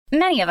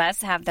Many of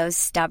us have those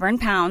stubborn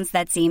pounds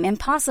that seem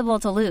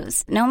impossible to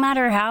lose, no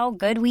matter how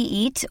good we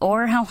eat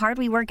or how hard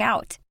we work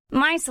out.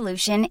 My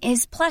solution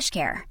is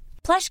PlushCare.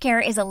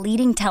 PlushCare is a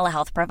leading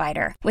telehealth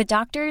provider with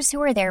doctors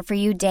who are there for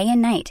you day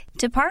and night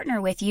to partner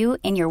with you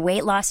in your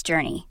weight loss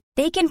journey.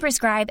 They can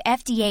prescribe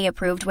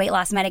FDA-approved weight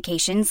loss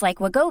medications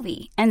like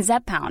Wegovy and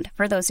Zepbound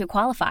for those who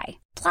qualify.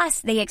 Plus,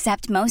 they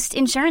accept most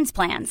insurance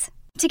plans.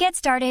 To get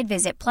started,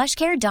 visit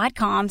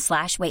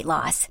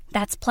plushcare.com/weightloss.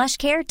 That's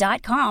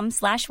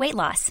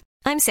plushcare.com/weightloss.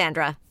 I'm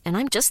Sandra, and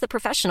I'm just the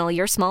professional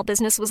your small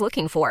business was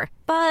looking for.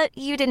 But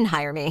you didn't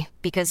hire me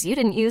because you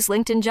didn't use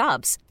LinkedIn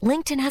Jobs.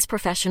 LinkedIn has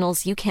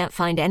professionals you can't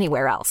find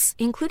anywhere else,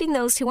 including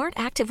those who aren't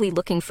actively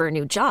looking for a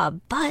new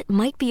job, but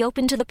might be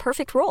open to the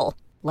perfect role,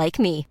 like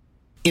me.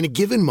 In a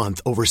given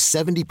month, over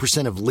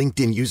 70% of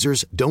LinkedIn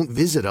users don't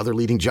visit other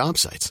leading job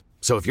sites.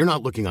 So if you're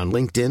not looking on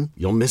LinkedIn,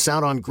 you'll miss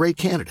out on great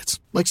candidates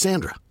like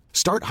Sandra.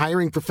 Start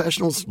hiring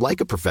professionals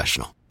like a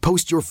professional.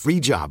 Post your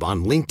free job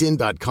on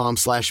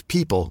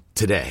linkedin.com/people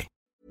today.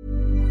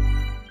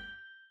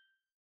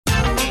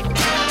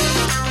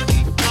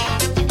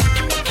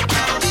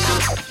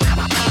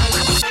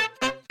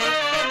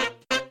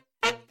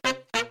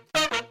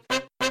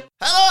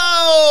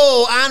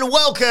 Hello and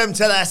welcome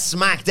to the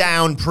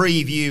SmackDown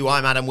preview.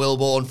 I'm Adam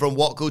Wilborn from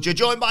What Culture,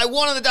 joined by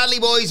one of the Dudley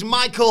Boys,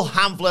 Michael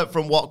Hamflett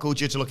from What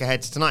Culture, to look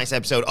ahead to tonight's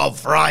episode of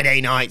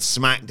Friday Night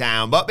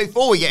SmackDown. But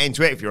before we get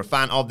into it, if you're a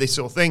fan of this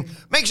sort of thing,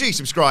 make sure you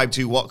subscribe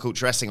to What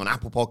Culture Wrestling on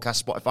Apple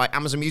Podcasts, Spotify,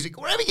 Amazon Music,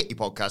 wherever you get your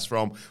podcasts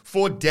from,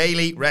 for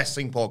daily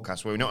wrestling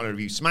podcasts, where we not only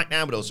review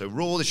SmackDown, but also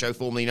Raw, the show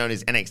formerly known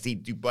as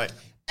NXT Dubai.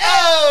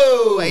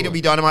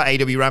 AW Dynamite,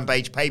 AW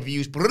Rampage,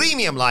 pay-per-views,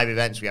 premium live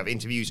events. We have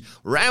interviews,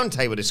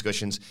 roundtable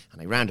discussions, and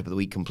a roundup of the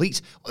week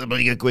complete with a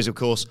bloody good quiz, of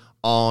course,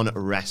 on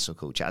Wrestle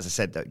Culture. As I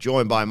said, though,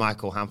 joined by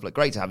Michael Hamflett.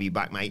 Great to have you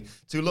back, mate,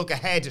 to look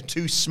ahead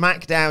to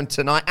SmackDown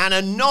tonight and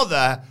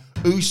another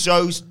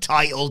Usos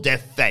title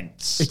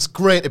defense. It's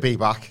great to be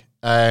back.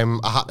 I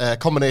had a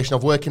combination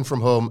of working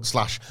from home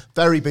 /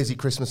 very busy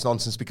Christmas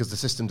nonsense because the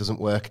system doesn't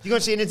work. You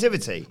going to see a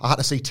nativity? I had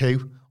to see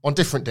two on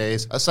different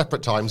days at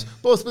separate times,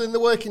 both within the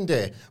working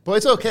day. But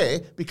it's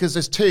okay because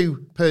there's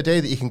two per day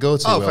that you can go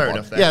to. Oh, fair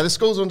enough then. Yeah, the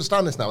schools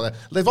understand this now.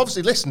 They've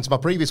obviously listened to my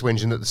previous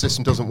whinging that the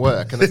system doesn't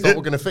work, and they thought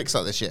we're going to fix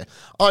that this year.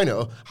 I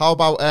know. How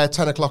about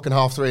 10 o'clock and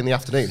 3:30 in the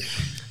afternoon?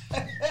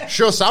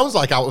 Sure sounds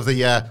like out of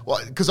the...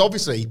 Because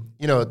obviously,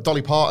 you know,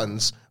 Dolly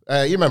Parton's...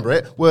 you remember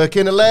it?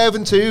 Working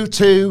 11 to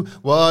 2.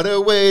 What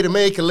a way to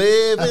make a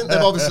living.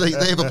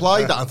 They've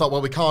applied that and thought,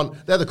 well, we can't.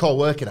 They're the core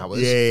working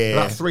hours. Yeah.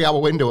 That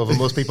 3-hour window over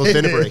most people's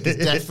dinner break is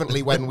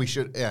definitely when we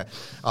should. Yeah.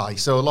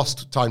 So I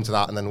lost time to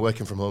that and then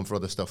working from home for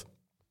other stuff.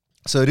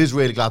 So it is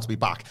really glad to be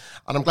back.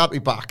 And I'm glad to be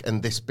back,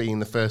 and this being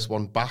the first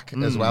one back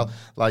as well.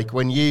 Like,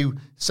 when you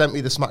sent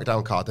me the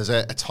SmackDown card, there's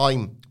a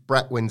time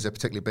Brett wins a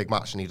particularly big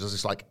match, and he does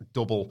this, like,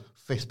 double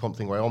fist pump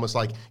thing where almost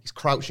like he's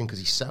crouching because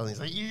he's selling. He's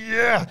like,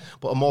 yeah!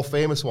 But a more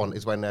famous one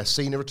is when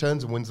Cena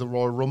returns and wins the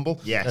Royal Rumble.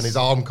 Yes. And his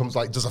arm comes,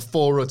 like, does a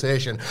full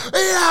rotation.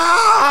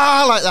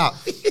 Yeah! Like that.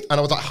 And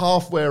I was, like,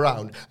 halfway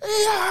around.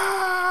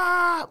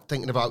 Yeah!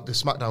 Thinking about the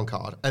SmackDown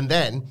card. And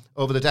then,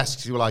 over the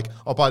desks, you were like,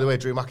 oh, by the way,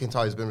 Drew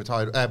McIntyre's been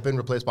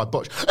replaced by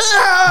Butch.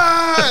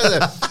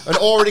 An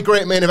already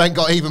great main event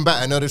got even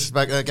better. No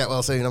disrespect, get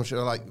well soon. I'm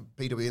sure, like,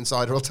 PW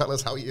Insider will tell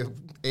us how you're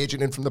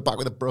aging in from the back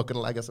with a broken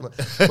leg or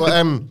something. But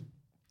I'm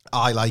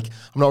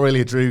not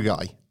really a Drew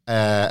guy.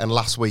 And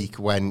last week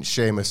when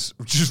Sheamus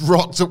just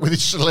rocked up with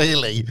his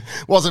shillelagh,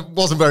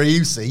 wasn't very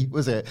usey,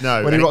 was it?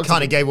 No, when he he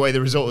kind of gave away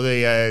the result of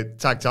the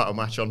tag title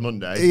match on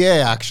Monday.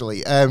 Yeah,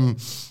 actually.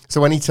 So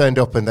when he turned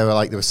up and they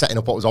were setting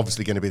up what was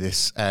obviously going to be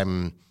this,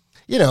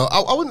 you know,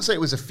 I wouldn't say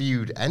it was a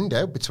feud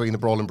ender between the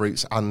Brawling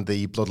Brutes and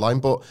the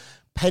Bloodline, but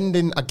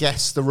pending, I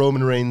guess, the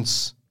Roman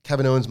Reigns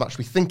Kevin Owens match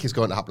we think is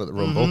going to happen at the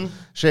Rumble.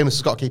 Sheamus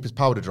has got to keep his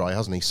powder dry,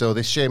 hasn't he? So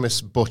this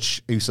Sheamus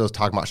Butch Usos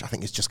tag match, I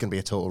think, is just going to be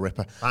a total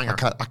ripper. I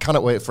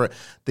cannot wait for it.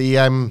 They've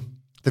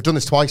done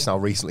this twice now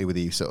recently with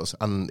the Usos,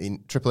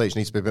 and Triple H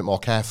needs to be a bit more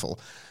careful.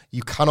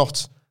 You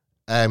cannot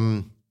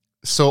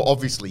so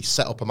obviously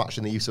set up a match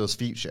in the Usos'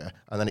 future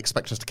and then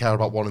expect us to care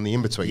about one in the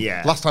in-between.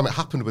 Yeah. Last time it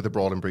happened with the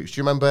Brawling Brutes,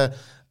 do you remember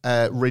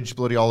Ridge,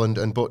 Bloody Holland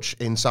and Butch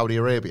in Saudi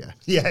Arabia?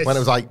 Yes. When it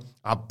was like,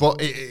 but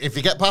if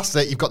you get past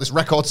it, you've got this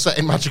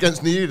record-setting match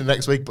against New Day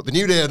next week, but the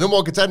New Day are no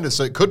more contenders,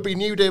 so it could be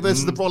New Day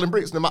versus the Brawling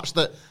Brutes in a match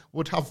that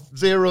would have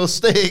zero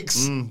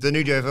stakes. The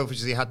New Day have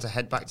obviously had to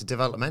head back to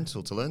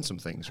developmental to learn some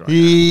things, right?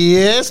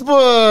 Yes,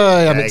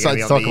 boy. I'm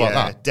excited to talk about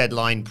that.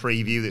 Deadline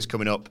preview that's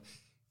coming up.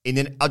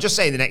 I'll just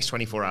say in the next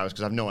 24 hours,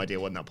 because I have no idea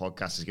when that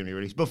podcast is going to be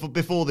released, but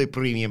before the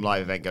premium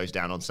live event goes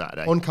down on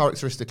Saturday.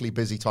 Uncharacteristically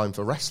busy time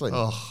for wrestling.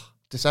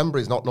 December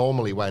is not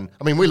normally when...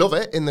 I mean, we love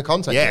it in the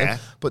content game,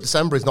 but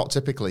December is not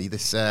typically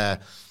this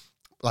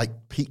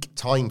peak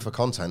time for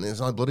content. It's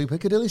like bloody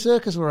Piccadilly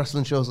Circus for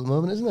wrestling shows at the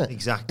moment, isn't it?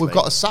 Exactly. We've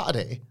got a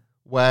Saturday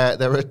where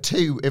there are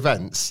two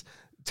events,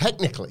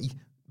 technically,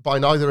 by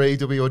neither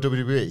AEW or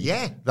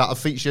WWE, that have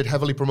featured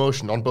heavily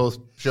promotion on both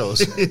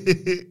shows.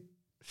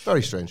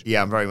 Very strange.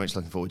 Yeah, I'm very much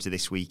looking forward to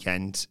this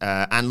weekend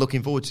and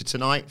looking forward to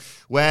tonight,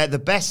 where the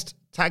best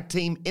tag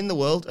team in the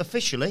world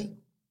officially.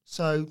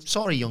 So,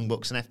 sorry, Young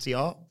Bucks and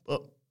FTR,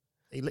 but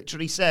they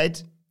literally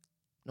said,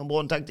 number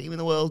 1 tag team in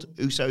the world,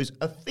 Usos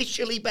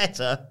officially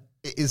better.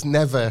 It is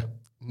never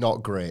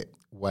not great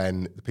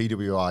when the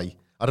PWI,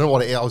 I don't know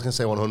what it is, I was going to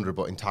say 100,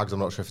 but in tags I'm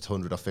not sure if it's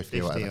 100 or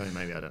 50 or whatever.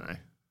 Maybe, I don't know.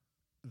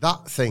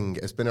 That thing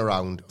has been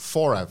around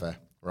forever,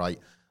 right?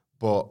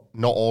 But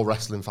not all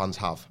wrestling fans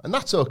have. And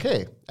that's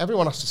okay.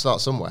 Everyone has to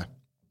start somewhere.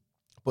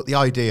 But the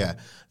idea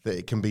that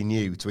it can be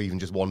new to even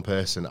just one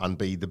person and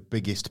be the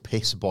biggest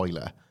piss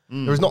boiler,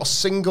 there is not a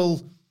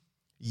single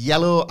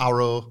yellow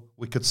arrow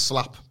we could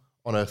slap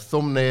on a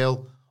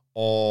thumbnail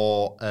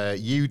or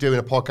you doing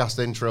a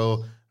podcast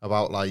intro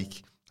about,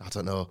 like, I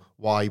don't know,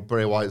 why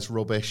Bray Wyatt's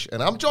rubbish.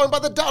 And I'm joined by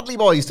the Dudley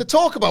Boys to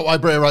talk about why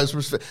Bray Wyatt's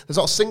rubbish. There's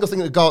not a single thing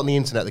that got on the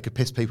internet that could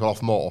piss people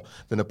off more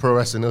than a Pro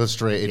Wrestling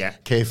Illustrated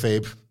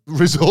kayfabe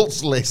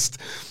results list.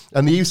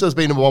 And the Usos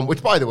being number 1,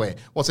 which, by the way,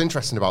 what's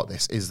interesting about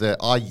this is that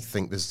I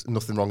think there's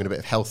nothing wrong in a bit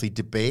of healthy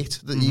debate.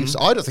 That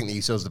I don't think the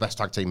Usos are the best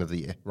tag team of the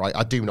year, right?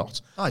 I do not.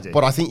 I do.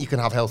 But I think you can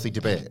have healthy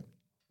debate.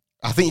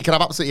 I think you can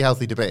have absolutely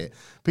healthy debate.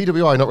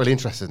 PWI are not really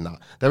interested in that.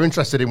 They're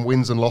interested in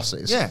wins and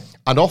losses. Yeah.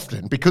 And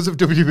often, because of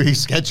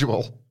WWE's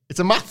schedule, it's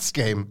a maths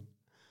game.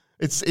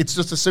 It's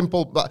just a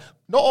simple, but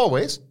not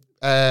always.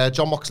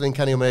 John Moxley and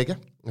Kenny Omega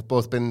have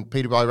both been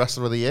PWI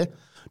Wrestler of the Year.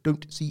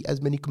 Don't see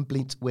as many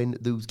complaints when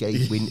those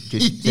guys win,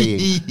 just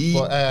saying.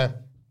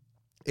 But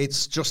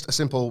it's just a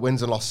simple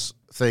wins and loss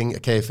thing, a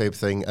kayfabe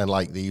thing, and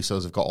like the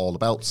Usos have got all the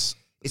belts.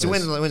 It's a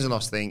wins and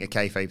loss thing, a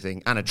kayfabe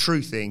thing, and a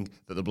true thing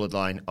that the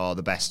Bloodline are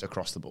the best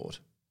across the board.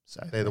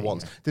 So they're the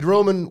ones. Did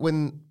Roman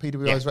win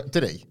PWI's? Yeah.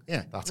 Did he?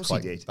 Yeah,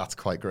 That's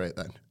quite great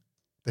then.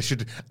 They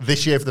should,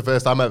 this year for the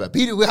first time ever,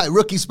 PWI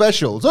rookie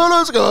specials. Oh,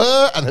 let's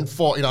go. And then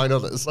 49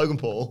 others. Logan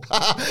Paul.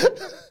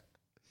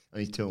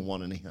 He's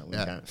 2-1, and that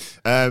wouldn't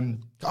count.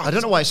 I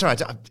don't know why. Sorry,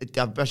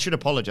 I should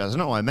apologise. I don't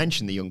know why I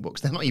mentioned the Young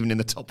Bucks. They're not even in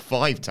the top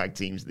 5 tag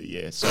teams of the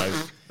year. So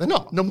they're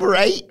not. Number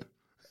 8.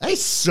 They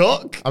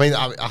suck. I mean,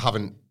 I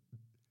haven't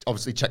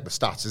obviously checked the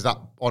stats. Is that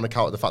on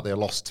account of the fact they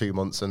lost 2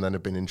 months and then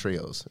have been in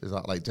trios? Is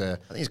that like? I think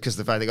it's because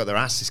the fact they got their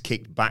asses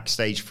kicked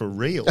backstage for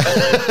real.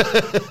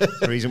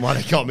 The reason why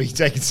they can't be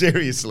taken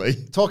seriously.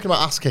 Talking about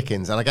ass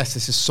kickings, and I guess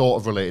this is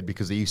sort of related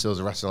because the Usos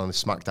are wrestling on the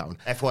SmackDown.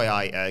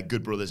 FYI,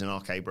 Good Brothers and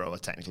RK Bro are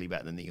technically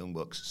better than the Young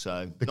Bucks.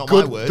 So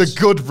my words. The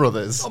Good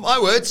Brothers. Not my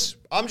words.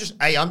 I'm just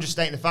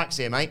stating the facts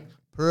here, mate.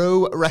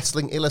 Pro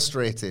Wrestling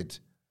Illustrated.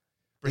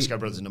 Briscoe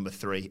Brothers are number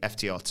 3,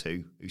 FTR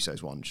 2,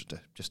 Usos 1,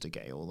 just to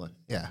get it all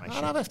the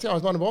information. I'd have FTR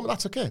as number 1, but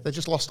that's okay. They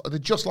just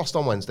lost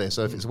on Wednesday,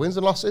 so if it's wins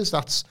and losses,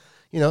 that's,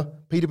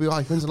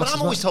 PWI wins and losses. But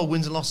I'm always told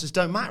wins and losses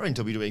don't matter in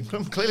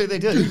WWE. Clearly they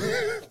do.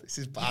 This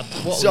is bad.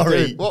 What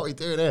are we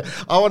doing here?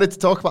 I wanted to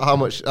talk about how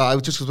much,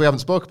 just because we haven't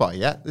spoke about it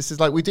yet, this is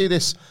like we do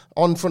this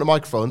on front of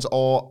microphones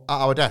or at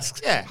our desks.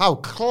 Yeah. How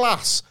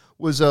class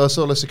was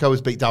Solo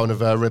Sikoa's beatdown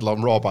of Riddle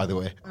on Raw, by the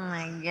way.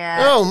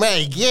 Oh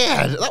my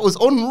god, that was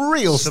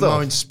unreal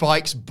Samoan stuff.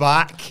 Spike's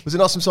back. Was it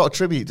not some sort of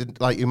tribute to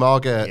like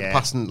Umaga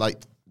passing,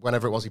 like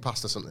whenever it was he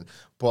passed or something?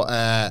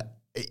 But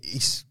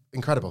he's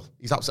incredible.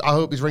 He's absolutely. I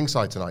hope he's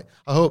ringside tonight.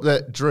 I hope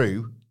that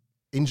Drew,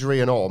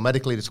 injury and all,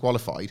 medically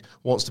disqualified,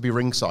 wants to be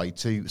ringside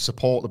to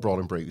support the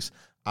Brawling Brutes.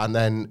 And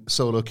then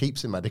Solo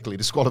keeps him medically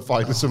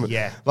disqualified with something.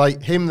 Yeah.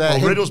 Like him there.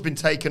 Well, Riddle's been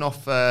taken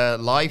off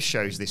live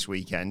shows this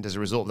weekend as a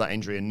result of that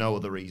injury and no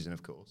other reason,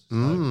 of course.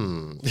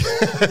 So.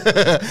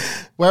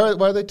 Where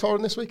are they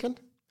touring this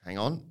weekend? Hang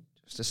on.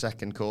 Just a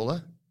second,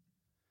 caller.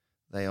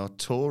 They are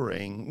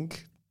touring.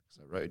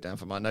 So I wrote it down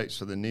for my notes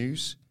for the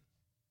news.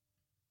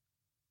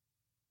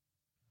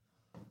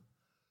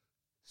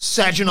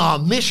 Saginaw,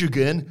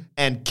 Michigan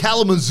and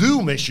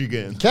Kalamazoo,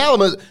 Michigan.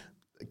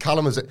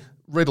 Kalamazoo.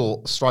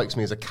 Riddle strikes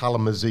me as a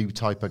Kalamazoo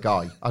type of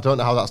guy. I don't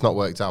know how that's not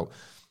worked out.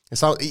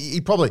 He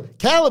probably,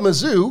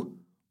 Kalamazoo,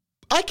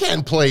 I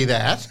can't play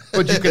that,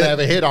 but you can have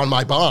a hit on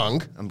my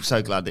bong. I'm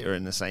so glad that you're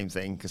in the same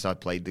thing because I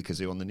played the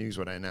kazoo on the news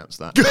when I announced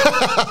that.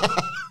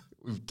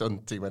 We've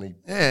done too many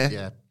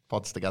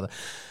pods together.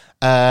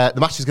 The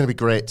match is going to be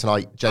great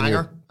tonight.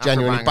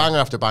 Genuinely banger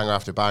after banger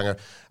after banger.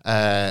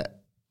 The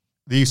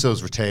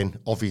Usos retain,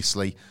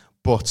 obviously,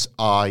 but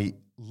I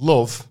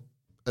love,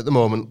 at the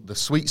moment, the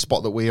sweet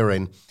spot that we are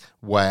in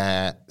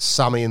where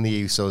Sami and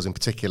the Usos in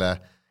particular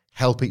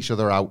help each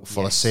other out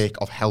for the sake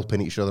of helping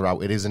each other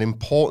out. It is an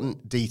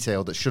important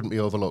detail that shouldn't be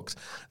overlooked,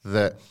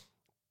 that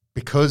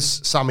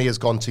because Sami has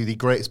gone to the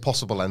greatest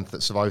possible length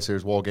at Survivor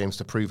Series War Games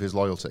to prove his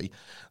loyalty,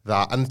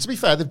 and to be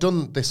fair, they've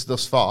done this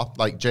thus far.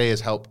 Like Jay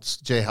helped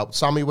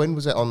Sami win,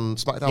 was it on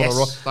SmackDown or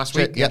Raw? Last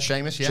week against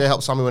Sheamus, Jay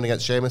helped Sami win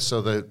against Sheamus,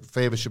 so the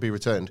favour should be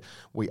returned.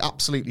 We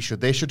absolutely should.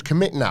 They should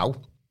commit now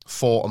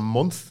for a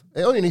month.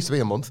 It only needs to be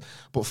a month,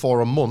 but for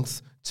a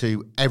month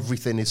to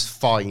everything is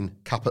fine,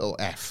 capital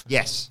F.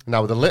 Yes.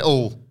 Now, the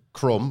little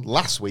crumb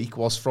last week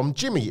was from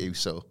Jimmy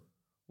Uso,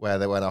 where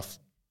they went off.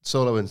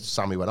 Solo and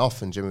Sami went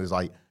off, and Jimmy was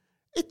like,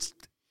 is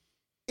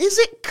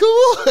it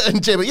cool?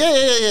 And Jimmy, yeah,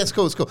 it's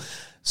cool.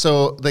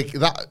 So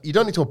that you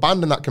don't need to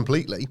abandon that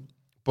completely,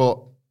 but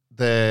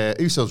the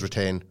Usos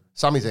retain.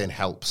 Sami Zayn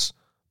helps.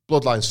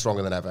 Bloodline's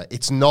stronger than ever.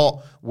 It's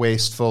not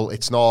wasteful.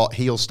 It's not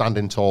heel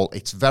standing tall.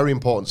 It's very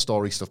important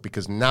story stuff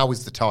because now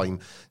is the time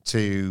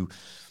to,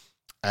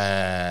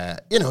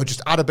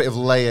 just add a bit of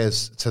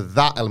layers to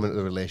that element of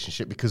the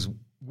relationship because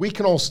we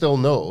can all still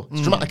know,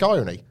 it's dramatic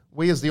irony,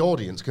 we as the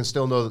audience can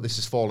still know that this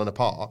is falling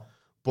apart,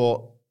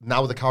 but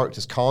now the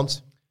characters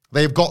can't.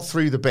 They've got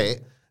through the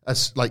bit,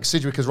 as like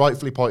Sidgwick has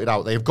rightfully pointed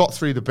out, they've got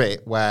through the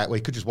bit where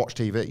you could just watch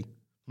TV.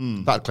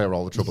 That'd clear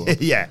all the trouble up.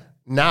 Yeah.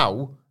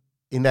 Now,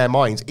 in their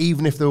minds,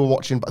 even if they were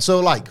watching...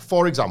 So, like,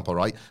 for example,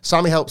 right,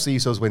 Sammy helps the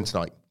Usos win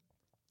tonight,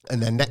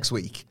 and then next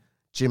week,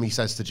 Jimmy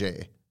says to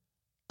Jay,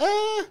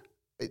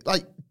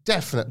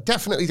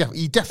 definitely,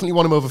 you definitely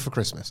want him over for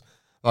Christmas.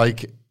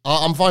 Like,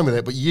 I'm fine with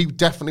it, but you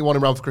definitely want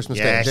him around for Christmas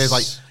Day. And Jay's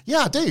like, yeah,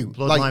 I do.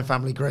 Bloodline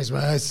family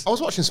Christmas. I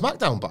was watching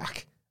SmackDown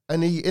back,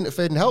 and he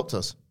interfered and helped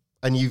us.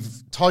 And you've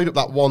tied up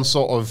that one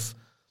sort of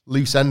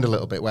loose end a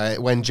little bit,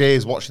 where when Jay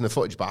is watching the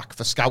footage back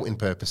for scouting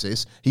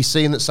purposes, he's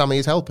seeing that Sammy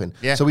is helping.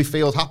 Yeah. So he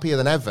feels happier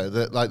than ever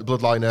that like the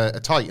Bloodline are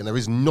tight and there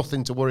is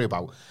nothing to worry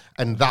about.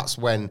 And that's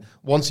when,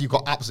 once you've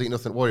got absolutely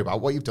nothing to worry about,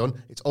 what you've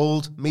done, it's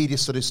old media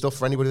studied stuff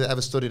for anybody that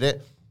ever studied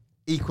it.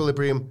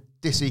 Equilibrium,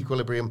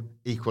 disequilibrium,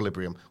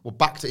 equilibrium. We're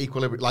back to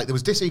equilibrium. Like, there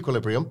was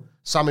disequilibrium,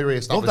 Sammy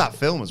re-established. Love that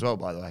film as well,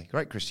 by the way.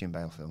 Great Christian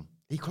Bale film.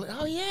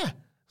 Oh, yeah.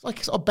 It's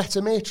like sort of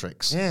better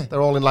Matrix. Yeah.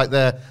 They're all in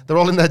their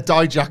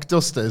Dijak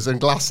dusters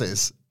and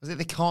glasses. Was it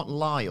They Can't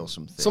Lie or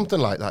something? Something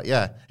like that,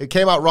 yeah. It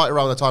came out right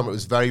around the time where it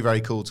was very, very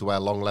cool to wear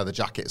long leather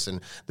jackets, and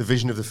the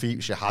vision of the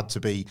future had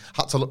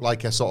to look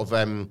like a sort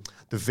of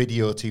the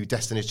video to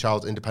Destiny's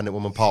Child Independent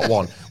Woman Part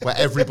 1, where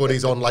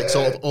everybody's on like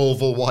sort of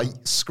oval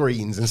white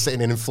screens and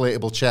sitting in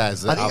inflatable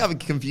chairs. I think I've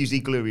confused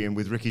Equilibrium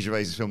with Ricky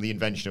Gervais' film The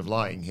Invention of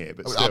Lying here,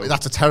 but still.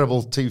 That's a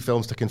terrible two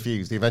films to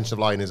confuse. The Invention of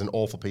Lying is an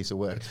awful piece of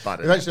work. The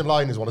Invention of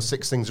Lying is one of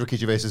 6 things Ricky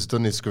Gervais has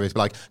done in his career. Be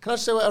like, can I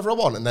just say whatever I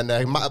want? And then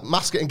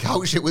mask it and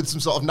couch it with some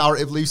sort of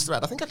narrative loose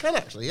thread. I think I can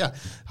actually, yeah.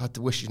 I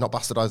wish you'd not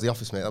bastardised The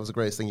Office, mate. That was the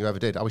greatest thing you ever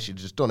did. I wish you'd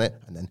just done it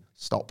and then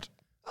stopped.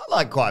 I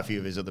like quite a few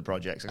of his other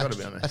projects, I've got to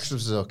be honest.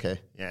 Extras was okay.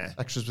 Yeah.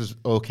 Extras was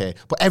okay.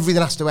 But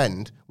everything has to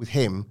end with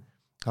him,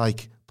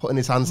 like, putting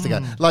his hands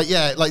together. Like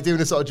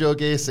doing a sort of Joe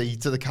Gacy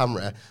to the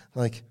camera.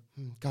 Like,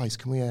 guys,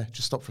 can we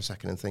just stop for a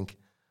second and think,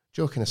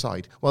 joking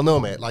aside, well, no,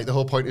 mate, like, the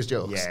whole point is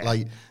jokes. Yeah.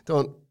 Like,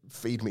 don't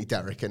feed me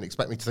Derek and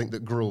expect me to think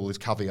that gruel is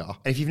caviar.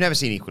 And if you've never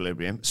seen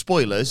Equilibrium,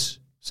 spoilers,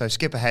 so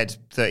skip ahead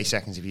 30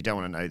 seconds if you don't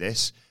want to know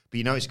this, but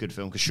you know it's a good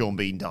film because Sean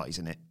Bean dies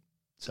in it.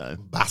 So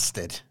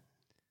bastard.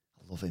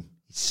 I love him.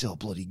 He's so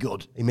bloody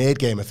good. He made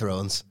Game of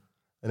Thrones.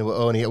 And he was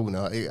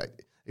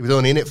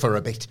only in it for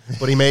a bit,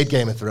 but he made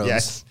Game of Thrones.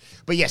 Yes.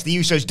 But yes, the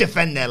Usos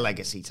defend their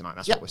legacy tonight.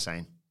 That's what we're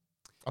saying.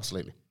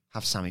 Absolutely.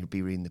 Have Sammy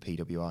be reading the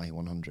PWI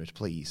 100,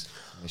 please,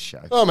 on this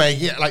show. Oh, mate,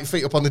 yeah, like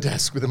feet up on the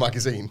desk with a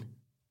magazine.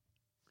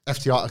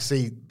 FTR,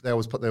 see, they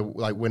always put their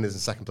like winners in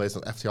second place,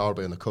 and FTR will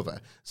be on the cover,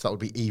 so that would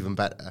be even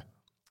better.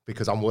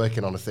 Because I'm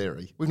working on a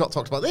theory. We've not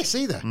talked about this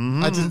either.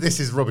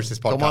 This is rubbish, this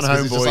podcast. Come on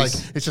home,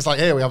 boys. It's just like,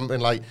 here, we haven't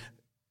been like,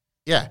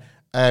 yeah.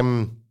 I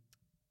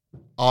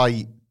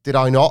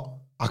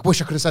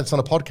wish I could have said this on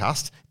a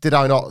podcast. Did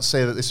I not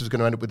say that this was going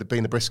to end up with it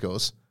being the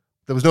Briscoes?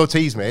 There was no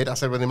tease made. I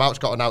said when the match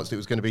got announced, it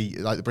was going to be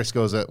like the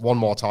Briscoes at one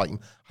more time.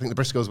 I think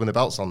the Briscoes win the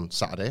belts on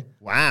Saturday.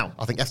 Wow.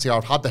 I think FTR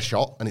have had their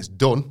shot, and it's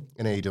done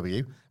in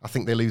AEW. I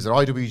think they lose their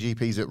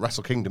IWGPs at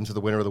Wrestle Kingdom to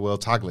the winner of the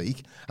World Tag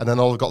League, and then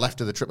all they've got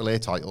left are the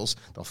AAA titles.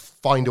 They'll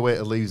find a way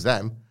to lose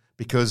them,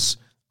 because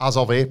as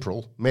of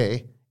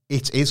May,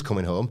 it is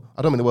coming home.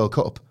 I don't mean the World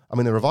Cup. I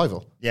mean the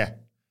revival. Yeah.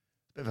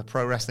 Bit of a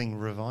pro wrestling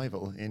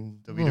revival in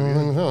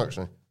WWE.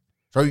 Actually.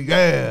 So,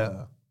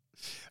 yeah.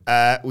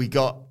 We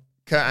got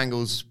Kurt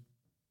Angle's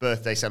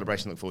birthday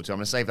celebration to look forward to. I'm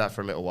going to save that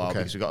for a little while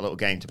because we've got a little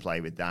game to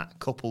play with that,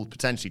 coupled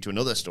potentially to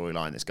another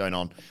storyline that's going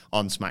on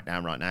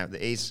SmackDown right now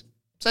that is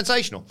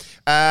sensational.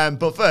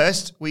 But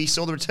first, we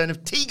saw the return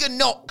of Tegan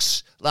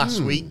Nox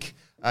last week.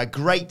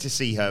 Great to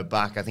see her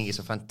back. I think it's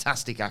a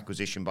fantastic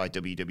acquisition by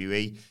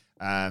WWE.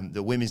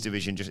 The women's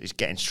division just is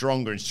getting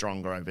stronger and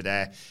stronger over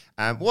there.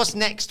 What's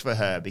next for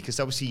her? Because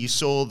obviously you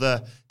saw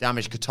the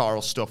damaged guitar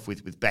stuff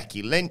with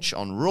Becky Lynch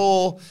on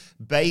Raw.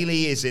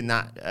 Bayley is in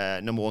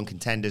that number 1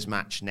 contenders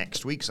match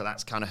next week, so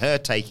that's kind of her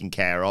taken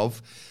care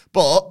of.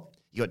 But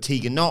you got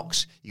Tegan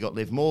Nox, you got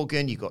Liv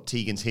Morgan, you got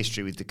Tegan's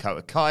history with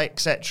Dakota Kai,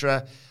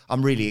 etc.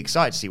 I'm really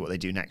excited to see what they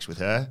do next with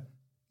her.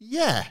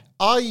 Yeah,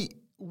 I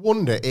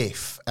wonder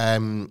if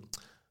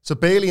so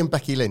Bayley and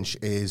Becky Lynch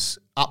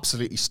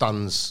absolutely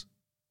stands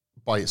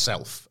by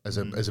itself as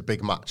a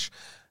big match.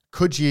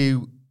 Could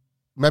you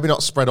maybe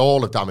not spread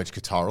all of Damage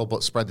Guitar,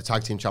 but spread the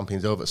tag team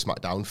champions over at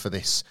SmackDown for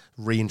this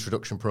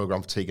reintroduction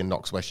program for Tegan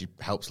Nox, where she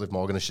helps Liv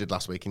Morgan as she did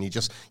last week,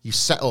 and you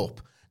set up,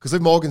 because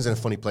Liv Morgan's in a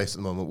funny place at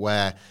the moment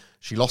where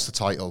she lost the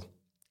title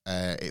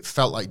it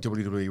felt like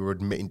WWE were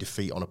admitting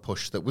defeat on a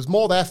push that was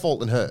more their fault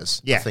than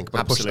hers, I think,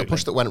 but a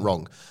push that went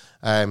wrong.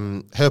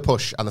 Her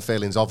push and the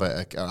failings of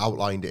it are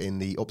outlined in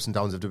the ups and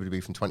downs of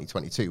WWE from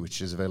 2022,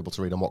 which is available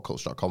to read on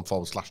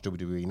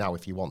whatculture.com/WWE now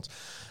if you want.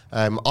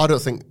 I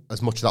don't think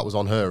as much of that was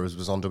on her as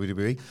was on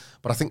WWE,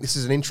 but I think this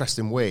is an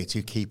interesting way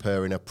to keep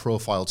her in a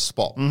profiled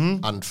spot.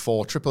 And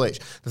for Triple H,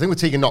 the thing with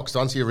Tegan Nox, to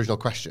answer your original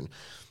question,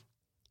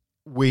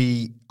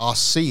 we are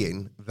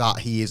seeing that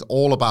he is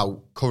all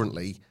about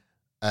currently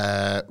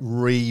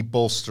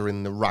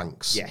re-bolstering the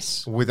ranks.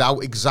 Yes.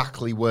 Without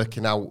exactly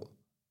working out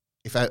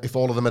if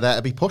all of them are there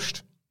to be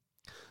pushed.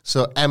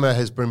 So Emma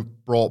has been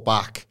brought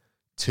back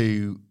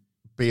to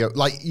be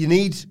you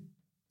need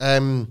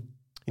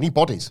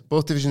bodies.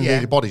 Both divisions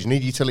need bodies. You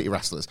need utility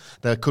wrestlers.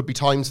 There could be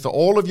times for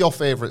all of your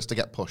favourites to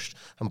get pushed,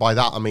 and by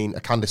that I mean a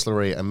Candice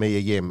LeRae, a Mia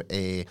Yim,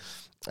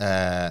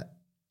 an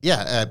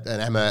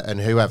Emma, and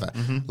whoever.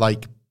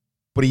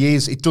 But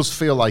it does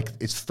feel like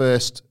its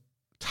first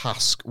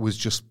task was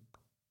just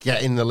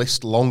getting the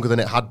list longer than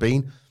it had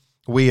been.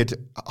 We had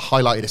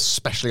highlighted,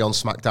 especially on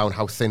SmackDown,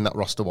 how thin that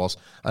roster was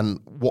and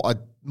what a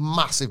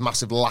massive,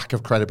 massive lack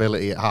of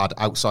credibility it had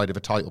outside of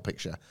a title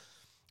picture.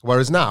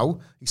 Whereas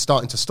now, he's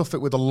starting to stuff it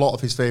with a lot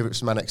of his favourites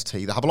from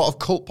NXT. They have a lot of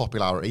cult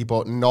popularity,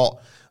 but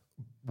not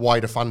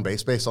wider fan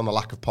base based on the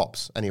lack of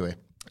pops anyway.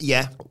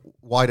 Yeah.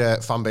 Wider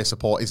fan base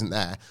support isn't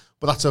there.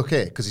 But that's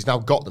okay, because he's now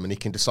got them and he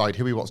can decide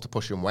who he wants to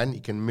push and when. He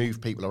can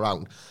move people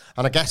around.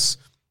 And I guess,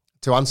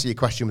 to answer your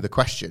question with a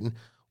question,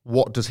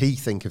 what does he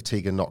think of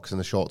Tegan Nox in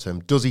the short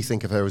term? Does he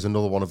think of her as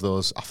another one of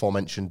those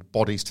aforementioned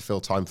bodies to fill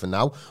time for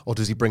now? Or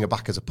does he bring her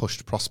back as a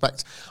pushed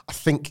prospect? I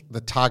think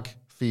the tag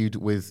feud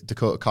with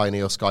Dakota Kai and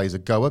Io Sky is a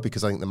goer,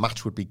 because I think the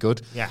match would be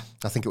good. Yeah.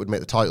 I think it would make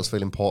the titles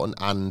feel important.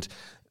 And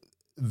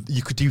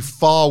you could do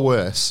far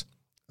worse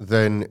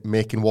than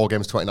making War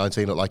Games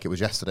 2019 look like it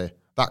was yesterday.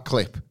 That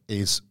clip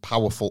is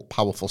powerful,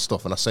 powerful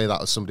stuff. And I say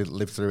that as somebody that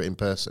lived through it in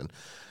person.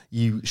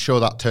 You show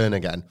that turn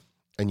again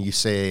and you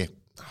say,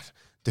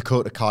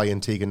 Dakota Kai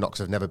and Tegan Nox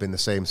have never been the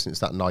same since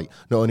that night.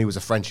 Not only was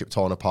a friendship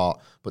torn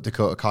apart, but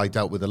Dakota Kai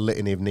dealt with a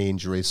litany of knee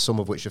injuries, some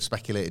of which have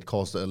speculated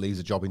caused her to lose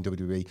a job in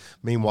WWE.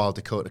 Meanwhile,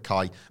 Dakota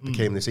Kai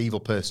became this evil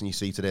person you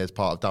see today as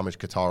part of Damage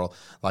Control.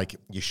 Like,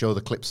 you show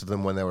the clips of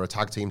them when they were a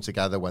tag team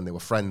together, when they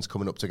were friends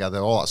coming up together,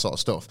 all that sort of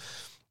stuff.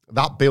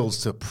 That builds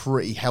to a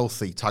pretty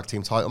healthy tag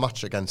team title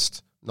match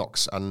against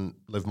Nox and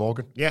Liv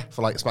Morgan. Yeah.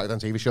 For like a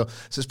SmackDown TV show.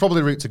 So it's probably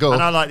the route to go.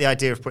 And I like the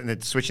idea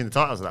of switching the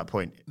titles at that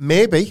point.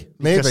 Maybe,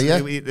 Because yeah.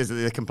 There's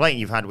the complaint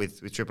you've had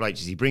with Triple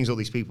H is he brings all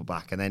these people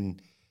back and then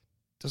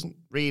doesn't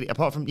really,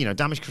 apart from,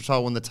 Damage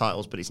Control won the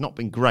titles, but it's not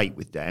been great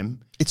with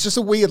them. It's just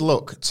a weird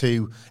look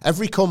to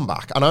every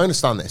comeback, and I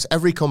understand this,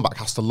 every comeback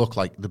has to look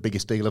like the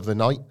biggest deal of the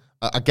night.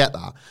 I get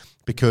that,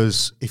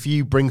 because if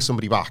you bring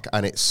somebody back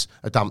and it's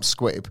a damp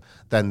squib,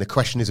 then the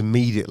question is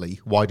immediately,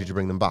 why did you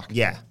bring them back?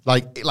 Yeah.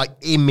 Like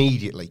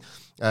immediately.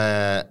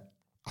 I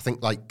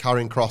think like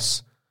Karrion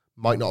Kross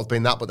might not have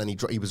been that, but then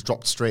he was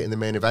dropped straight in the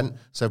main event,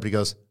 so everybody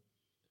goes,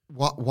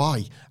 what?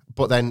 Why?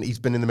 But then he's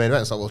been in the main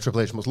event. It's like, well,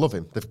 Triple H must love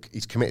him.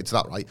 He's committed to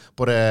that, right?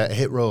 But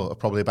Hit Row are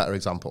probably a better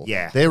example.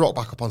 Yeah. They rock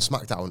back up on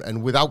SmackDown,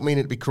 and without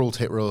meaning to be cruel to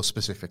Hit Row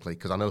specifically,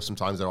 because I know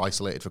sometimes they're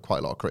isolated for quite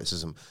a lot of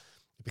criticism,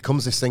 it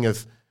becomes this thing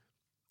of,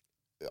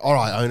 all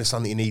right, I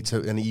understand that you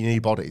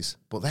need bodies,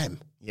 but them.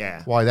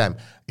 Yeah. Why them?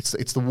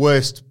 It's the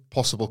worst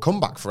possible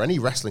comeback for any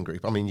wrestling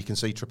group. I mean, you can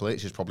see Triple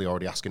H is probably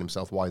already asking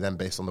himself why them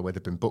based on the way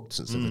they've been booked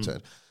since they've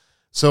returned.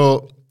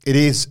 So it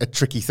is a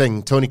tricky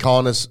thing. Tony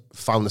Khan has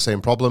found the same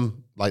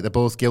problem. Like, they're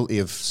both guilty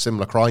of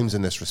similar crimes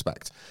in this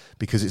respect,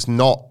 because it's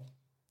like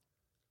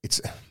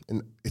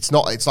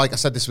I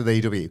said this with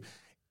AEW.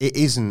 It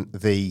isn't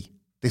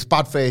this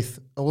bad faith,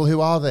 oh, well,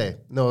 who are they?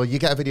 No, you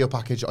get a video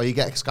package, or you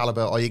get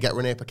Excalibur, or you get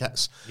Renee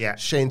Paquette's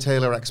Shane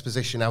Taylor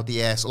exposition out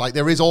the air. So, like,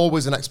 there is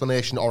always an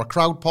explanation, or a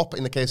crowd pop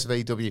in the case of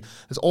AEW.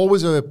 There's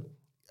always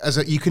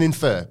you can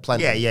infer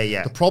plenty.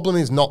 Yeah. The problem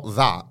is not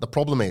that. The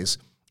problem is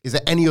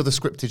there any other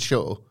scripted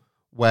show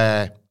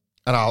where,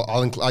 and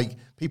I'll like,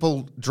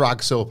 people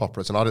drag soap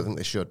operas, and I don't think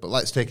they should, but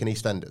let's take an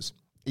EastEnders.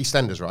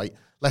 EastEnders, right?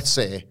 Let's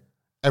say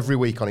every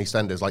week on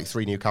EastEnders, like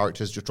 3 new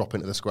characters just drop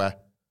into the square,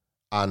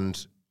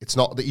 and it's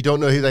not that you don't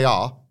know who they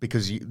are,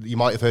 because you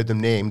might have heard them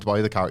named by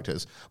other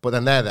characters, but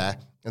then they're there,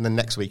 and then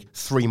next week,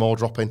 3 more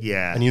drop in.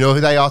 Yeah. And you know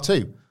who they are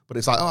too. But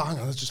it's like, oh, hang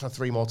on, let's just have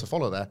 3 more to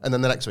follow there. And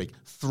then the next week,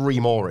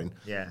 3 more in.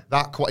 Yeah.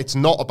 It's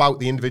not about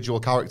the individual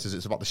characters,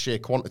 it's about the sheer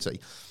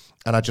quantity.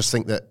 And I just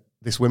think that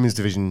this women's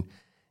division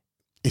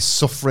is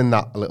suffering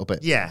that a little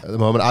bit at the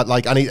moment.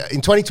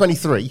 In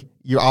 2023,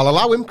 I'll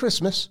allow him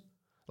Christmas.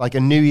 Like, a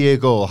New Year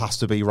goal has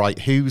to be, right,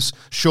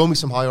 show me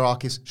some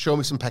hierarchies, show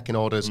me some pecking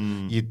orders.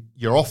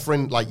 You're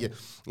offering, like, they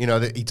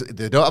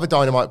don't have a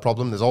Dynamite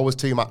problem. There's always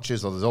 2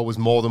 matches, or there's always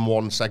more than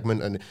one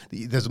segment, and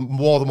there's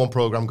more than one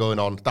program going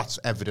on. That's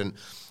evident.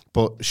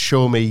 But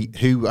show me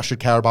who I should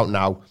care about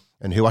now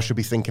and who I should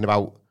be thinking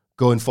about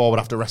going forward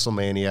after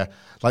WrestleMania.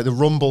 Like the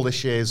Rumble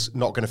this year's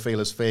not going to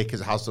feel as fake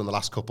as it has done the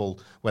last couple,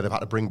 where they've had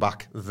to bring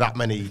back that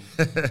many.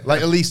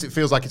 Like at least it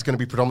feels like it's going to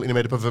be predominantly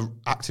made up of an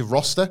active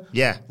roster.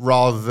 Yeah.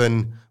 Rather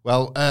than,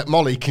 well,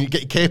 Molly, can you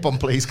get your cape on,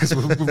 please? Because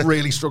we're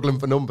really struggling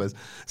for numbers.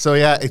 So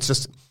yeah, it's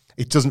just,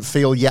 it doesn't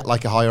feel yet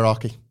like a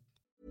hierarchy.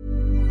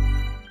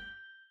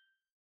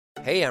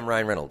 Hey, I'm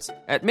Ryan Reynolds.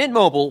 At Mint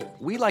Mobile,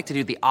 we like to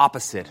do the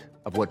opposite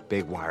of what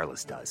Big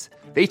Wireless does.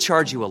 They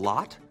charge you a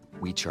lot,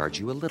 we charge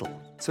you a little.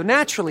 So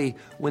naturally,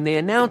 when they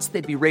announced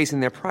they'd be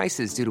raising their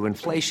prices due to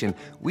inflation,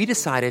 we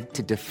decided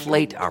to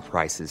deflate our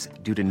prices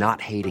due to not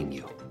hating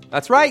you.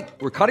 That's right.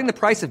 We're cutting the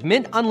price of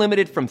Mint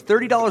Unlimited from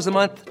 $30 a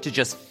month to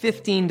just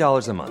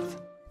 $15 a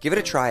month. Give it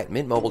a try at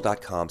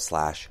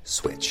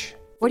mintmobile.com/switch.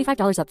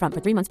 $45 up front for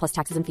 3 months plus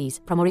taxes and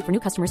fees. Promo rate for new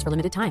customers for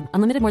limited time.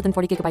 Unlimited more than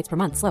 40 gigabytes per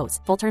month. Slows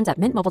full terms at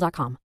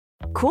mintmobile.com.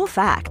 Cool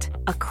fact,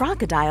 a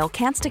crocodile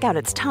can't stick out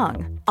its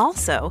tongue.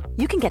 Also,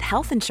 you can get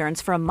health insurance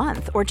for a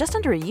month or just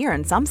under a year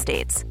in some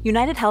states.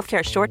 United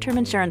Healthcare short-term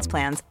insurance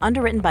plans,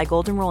 underwritten by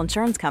Golden Rule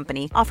Insurance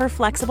Company, offer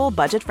flexible,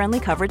 budget-friendly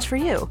coverage for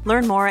you.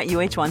 Learn more at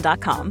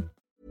uh1.com.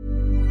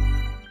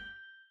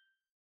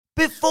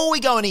 Before we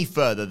go any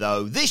further,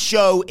 though, this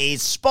show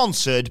is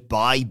sponsored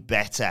by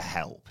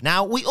BetterHelp.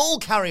 Now, we all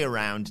carry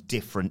around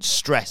different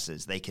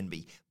stressors. They can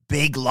be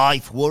big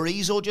life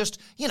worries or just,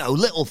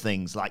 little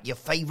things like your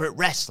favorite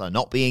wrestler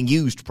not being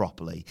used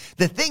properly.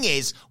 The thing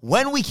is,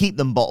 when we keep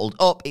them bottled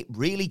up, it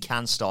really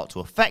can start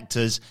to affect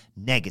us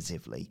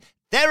negatively.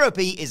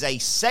 Therapy is a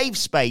safe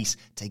space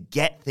to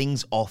get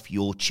things off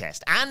your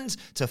chest and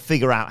to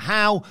figure out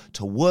how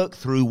to work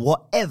through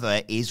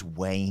whatever is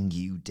weighing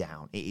you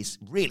down. It is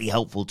really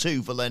helpful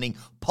too for learning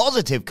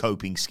positive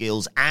coping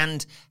skills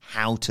and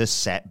how to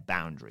set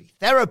boundaries.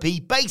 Therapy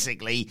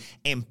basically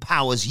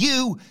empowers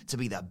you to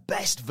be the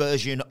best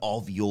version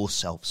of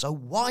yourself. So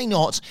why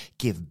not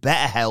give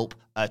BetterHelp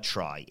a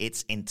try?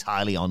 It's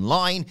entirely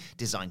online,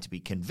 designed to be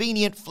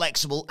convenient,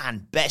 flexible,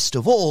 and best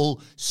of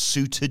all,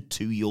 suited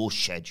to your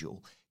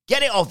schedule.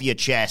 Get it off your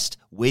chest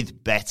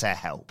with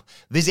BetterHelp.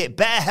 Visit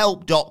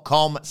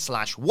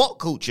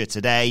betterhelp.com/whatculture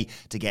today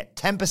to get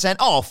 10%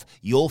 off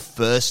your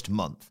first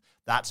month.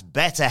 That's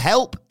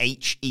BetterHelp,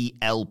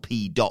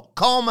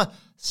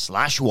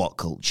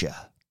 HELP.com/whatculture.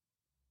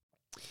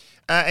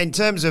 In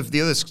terms of the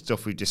other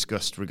stuff we've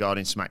discussed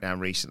regarding SmackDown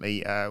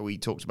recently, we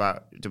talked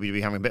about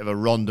WWE having a bit of a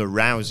Ronda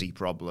Rousey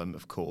problem,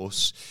 of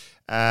course.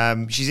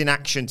 She's in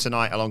action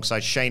tonight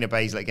alongside Shayna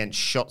Baszler against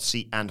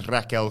Shotzi and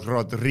Raquel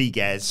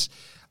Rodriguez.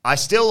 I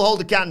still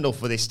hold a candle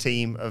for this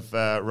team of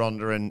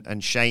Ronda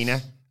and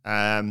Shayna.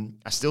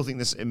 I still think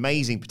there's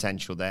amazing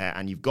potential there,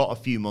 and you've got a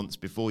few months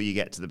before you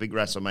get to the big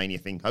WrestleMania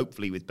thing,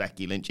 hopefully with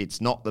Becky Lynch.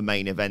 It's not the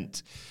main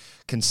event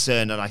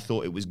concern that I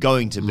thought it was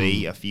going to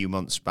be a few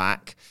months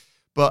back.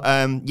 But,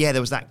 there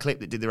was that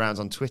clip that did the rounds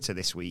on Twitter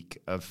this week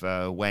of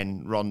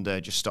when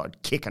Ronda just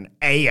started kicking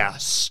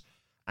ass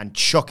and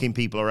chucking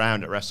people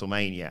around at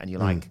WrestleMania. And you're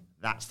like,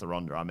 that's the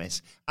Ronda I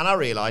miss. And I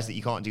realised that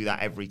you can't do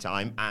that every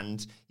time.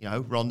 And,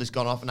 Ronda's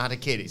gone off and had a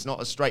kid. It's not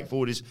as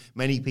straightforward as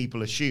many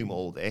people assume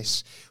all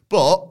this.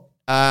 But,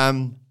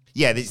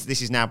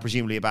 this is now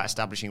presumably about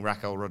establishing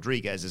Raquel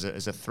Rodriguez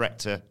as a threat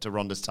to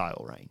Ronda's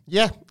title reign.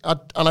 Yeah, and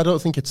I don't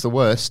think it's the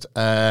worst.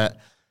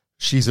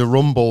 She's a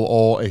Rumble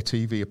or a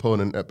TV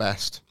opponent at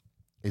best,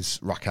 is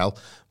Raquel.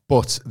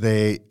 But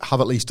they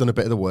have at least done a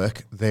bit of the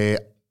work. They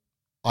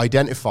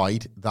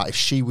identified that if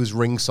she was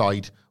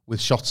ringside with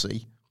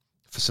Shotzi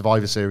for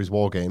Survivor Series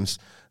War Games,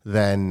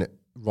 then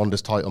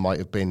Ronda's title might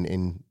have been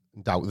in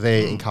doubt.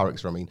 In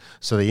character, I mean.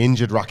 So they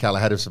injured Raquel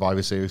ahead of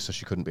Survivor Series, so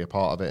she couldn't be a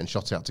part of it, and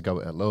Shotzi had to go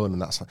it alone.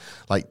 And that's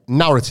like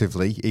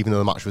narratively, even though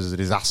the match was a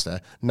disaster,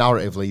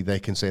 narratively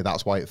they can say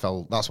that's why it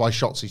fell. That's why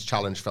Shotzi's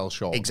challenge fell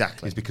short.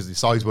 Exactly, is because the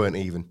sides weren't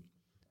even.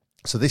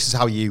 So this is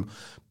how you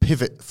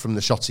pivot from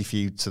the Shotzi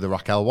feud to the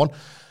Raquel one.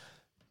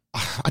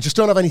 I just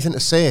don't have anything to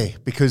say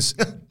because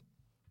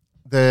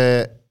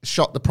the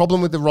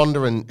problem with the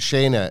Ronda and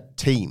Shayna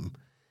team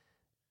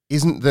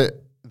isn't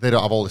that they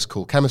don't have all this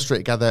cool chemistry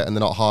together and they're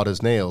not hard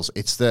as nails.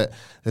 It's that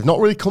they've not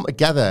really come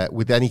together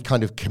with any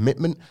kind of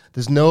commitment.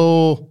 There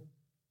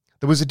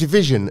was a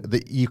division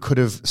that you could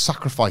have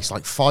sacrificed,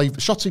 like 5,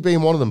 Shotzi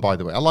being one of them, by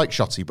the way. I like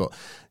Shotzi, but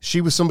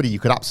she was somebody you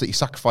could absolutely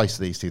sacrifice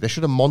to these two. They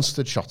should have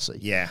monstered Shotzi.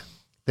 Yeah.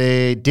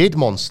 They did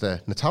monster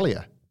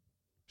Natalya.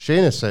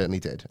 Shayna certainly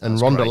did. And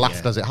Ronda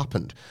laughed as it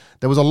happened.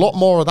 There was a lot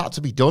more of that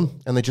to be done,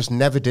 and they just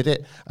never did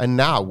it. And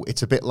now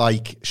it's a bit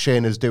like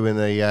Shayna's doing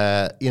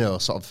a,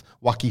 sort of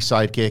wacky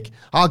sidekick.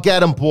 I'll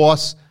get him,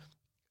 boss.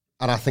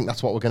 And I think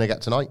that's what we're going to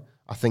get tonight.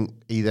 I think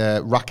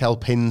either Raquel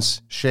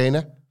pins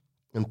Shayna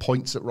and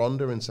points at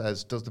Ronda and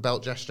says, does the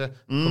belt gesture,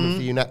 coming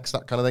for you next,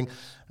 that kind of thing.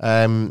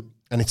 And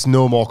it's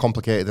no more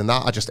complicated than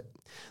that.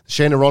 The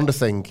Shayna Ronda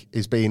thing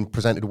is being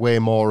presented way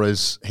more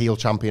as heel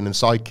champion and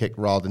sidekick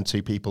rather than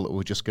two people that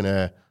were just going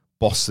to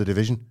boss the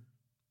division.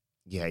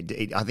 Yeah,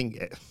 I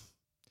think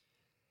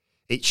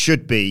it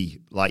should be,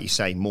 like you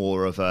say,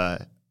 more of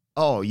a,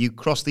 you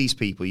cross these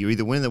people, you're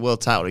either winning the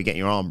world title or you're getting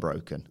your arm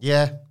broken.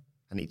 Yeah.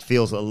 And it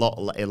feels a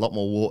lot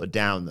more watered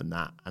down than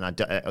that. And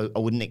I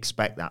wouldn't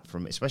expect that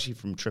especially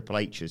from Triple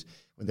H's,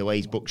 with the way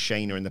he's booked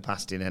Shayna in the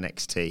past in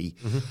NXT.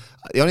 Mm-hmm.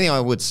 The only thing I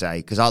would say,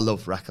 because I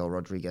love Raquel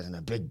Rodriguez and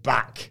her big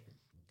back,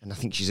 and I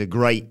think she's a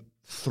great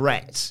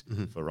threat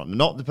for Ronda.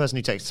 Not the person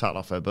who takes the title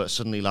off her, but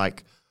suddenly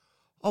like,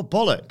 oh,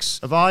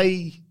 bollocks. Have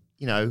I,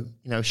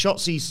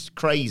 Shotzi's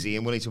crazy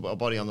and willing to put her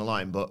body on the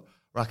line, but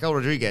Raquel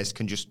Rodriguez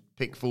can just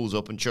pick fools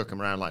up and chuck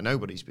them around like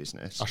nobody's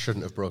business. I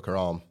shouldn't have broke her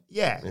arm.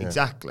 Yeah.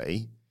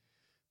 Exactly.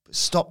 But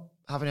stop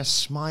having a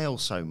smile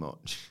so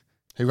much.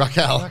 Who,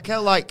 Raquel?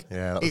 Raquel,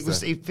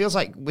 it feels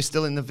like we're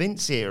still in the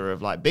Vince era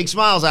of like big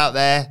smiles out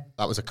there.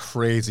 That was a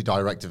crazy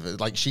directive.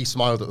 Like she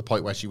smiled at the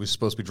point where she was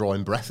supposed to be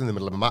drawing breath in the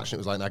middle of a match, and it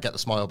was like, now get the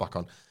smile back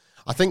on.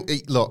 I think,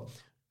 look,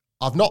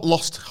 I've not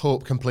lost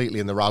hope completely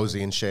in the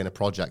Rousey and Shayna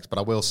project, but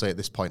I will say at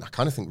this point, I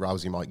kind of think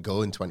Rousey might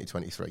go in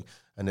 2023,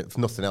 and if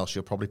nothing else,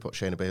 she'll probably put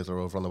Shayna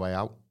Baszler over on the way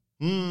out.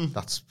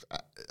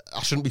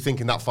 I shouldn't be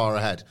thinking that far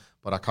ahead,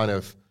 but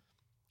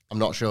I'm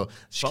not sure.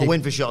 But a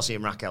win for Shotzi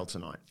and Raquel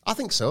tonight. I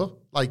think so.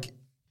 Like,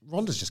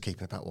 Ronda's just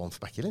keeping a bet one for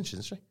Becky Lynch,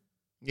 isn't she?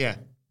 Yeah.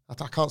 I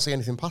can't see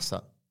anything past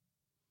that.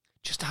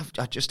 Just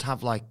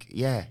have a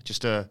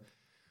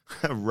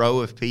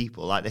row of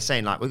people. Like they're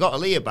saying, like, we've got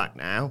Aaliyah back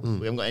now. We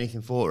haven't got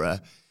anything for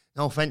her.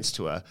 No offense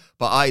to her.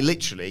 But I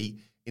literally,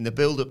 in the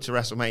build-up to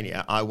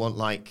WrestleMania, I want,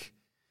 like,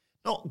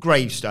 not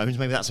gravestones,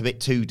 maybe that's a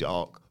bit too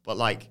dark, but,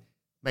 like,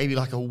 maybe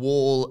like a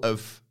wall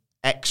of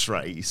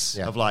x-rays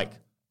of, like,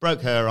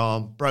 broke her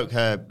arm, broke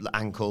her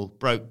ankle,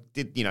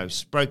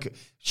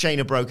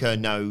 Shayna broke her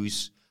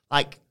nose.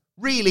 Like,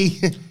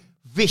 really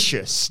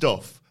vicious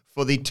stuff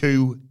for the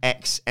two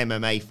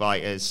ex-MMA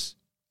fighters.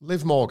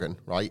 Liv Morgan,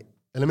 right?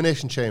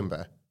 Elimination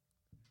Chamber.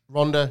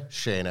 Ronda,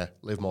 Shayna,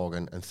 Liv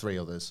Morgan, and 3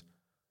 others.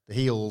 The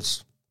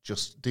heels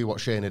just do what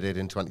Shayna did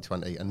in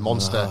 2020. And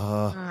Monster.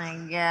 Oh,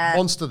 my God.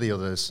 Monster the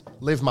others.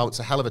 Liv mounts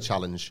a hell of a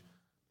challenge.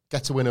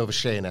 Gets a win over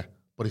Shayna,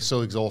 but he's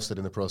so exhausted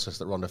in the process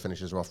that Ronda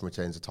finishes her off and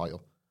retains the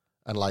title.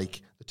 And,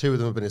 like, the two of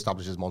them have been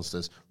established as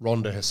monsters.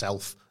 Ronda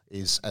herself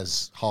is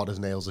as hard as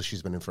nails as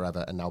she's been in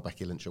forever, and now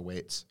Becky Lynch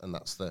awaits, and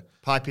that's the...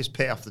 Piper's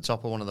Pit off the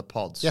top of one of the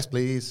pods. Yes,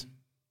 please.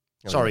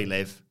 Sorry,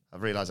 Liv.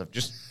 I've realised I've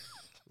just...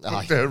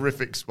 a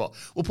horrific spot.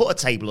 We'll put a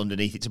table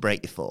underneath it to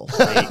break your fall.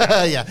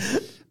 Yeah.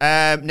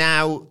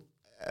 Now,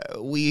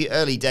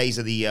 early days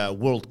of the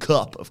World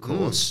Cup, of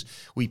course,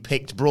 we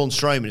picked Braun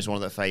Strowman as one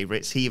of the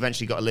favourites. He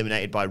eventually got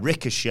eliminated by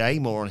Ricochet.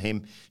 More on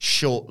him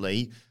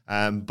shortly.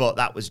 But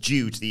that was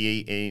due to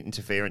the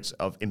interference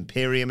of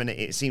Imperium, and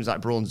it seems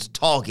like Braun's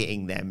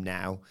targeting them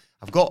now.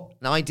 I've got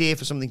an idea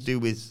for something to do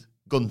with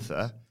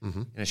Gunther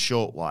in a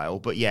short while,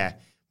 but yeah,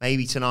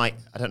 maybe tonight,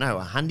 I don't know,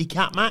 a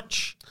handicap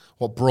match?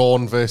 What,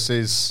 Braun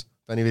versus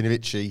Benny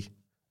Vinovici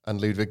and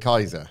Ludwig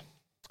Kaiser?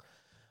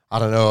 I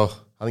don't know.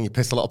 I think you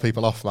pissed a lot of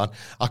people off, man.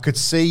 I could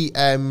see...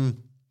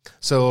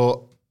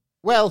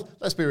 Well,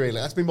 let's be real.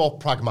 Let's be more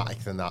pragmatic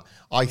than that.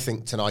 I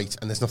think tonight,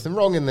 and there's nothing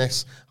wrong in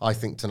this, I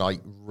think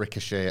tonight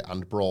Ricochet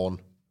and Braun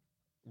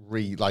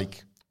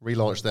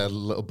relaunch their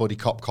little buddy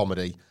cop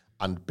comedy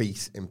and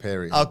beat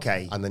Imperium.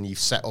 Okay. And then you've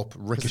set up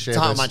Ricochet. The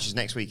title match is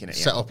next week, isn't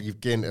it?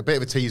 You've given a bit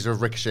of a teaser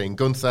of Ricochet and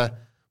Gunther,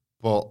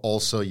 but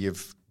also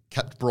you've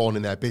kept Braun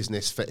in their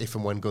business for if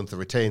and when Gunther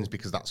retains,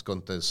 because that's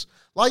Gunther's.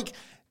 Like,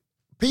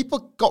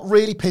 people got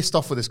really pissed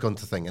off with this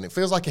Gunther thing, and it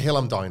feels like a hill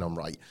I'm dying on,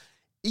 right?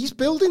 He's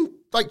building,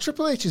 like,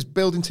 Triple H is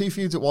building 2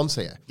 feuds at once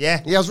here.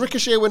 Yeah. He has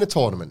Ricochet win a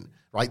tournament,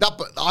 right?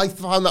 I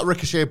found that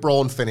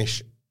Ricochet-Braun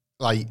finish,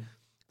 like,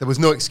 there was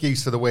no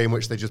excuse for the way in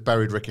which they just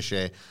buried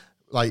Ricochet.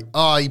 Like,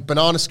 he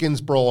banana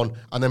skins Braun,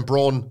 and then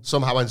Braun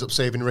somehow ends up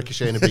saving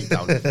Ricochet in a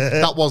beatdown.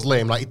 That was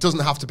lame. Like, it doesn't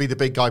have to be the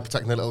big guy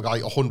protecting the little guy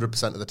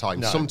 100% of the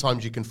time. No.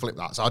 Sometimes you can flip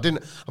that. So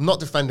I'm not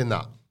defending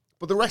that.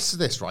 But the rest of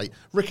this, right,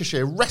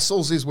 Ricochet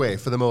wrestles his way,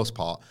 for the most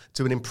part,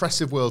 to an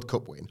impressive World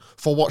Cup win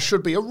for what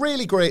should be a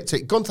really great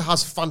tick. Gunther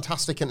has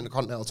fantastic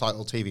Intercontinental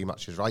title TV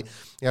matches, right?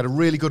 He had a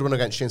really good one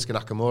against Shinsuke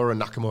Nakamura,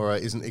 and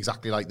Nakamura isn't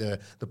exactly like the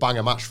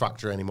banger match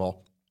factor anymore.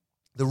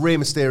 The Rey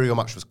Mysterio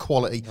match was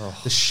quality. Oh.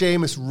 The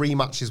Sheamus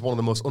rematch is one of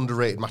the most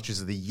underrated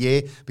matches of the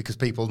year because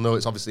people know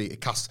it's obviously the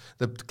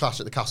Clash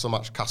at the Castle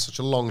match casts such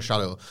a long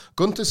shadow.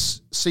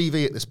 Gunther's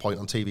CV at this point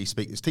on TV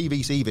his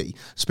TV CV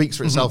speaks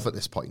for itself at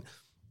this point.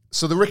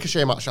 So the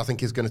Ricochet match, I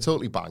think, is going to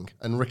totally bang.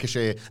 And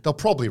Ricochet, they'll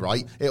probably,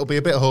 right, it'll be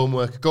a bit of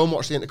homework. Go and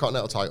watch the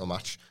Intercontinental title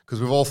match, because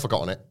we've all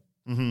forgotten it,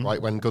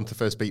 right, when Gunther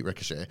first beat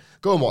Ricochet.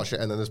 Go and watch it,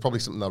 and then there's probably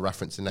something they'll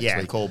reference in next week.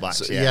 Yeah,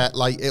 callbacks, so, yeah,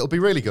 like, it'll be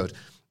really good.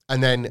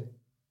 And then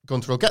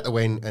Gunther will get the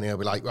win, and he'll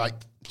be like, right,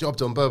 job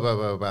done, blah, blah,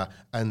 blah, blah.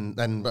 And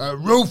then,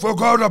 you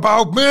forgot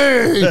about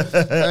me!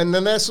 And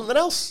then there's something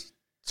else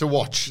to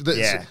watch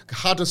that's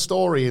had a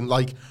story, and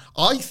like,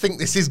 I think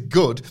this is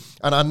good,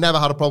 and I never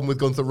had a problem with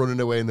Gunther running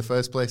away in the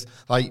first place.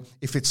 Like,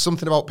 if it's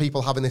something about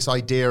people having this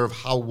idea of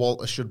how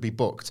Walter should be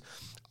booked,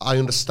 I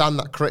understand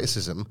that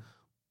criticism,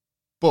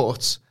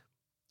 but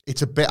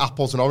it's a bit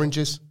apples and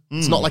oranges.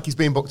 It's not like he's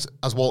being booked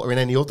as Walter in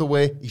any other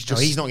way.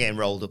 He's not getting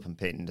rolled up and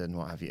pinned and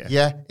what have you.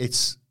 Yeah,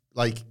 it's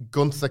like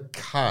Gunther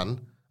can,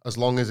 as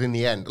long as in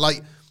the end,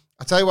 like,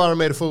 I tell you why I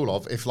made a fool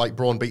of if like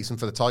Braun beats him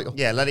for the title.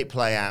 Yeah, let it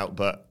play out,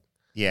 but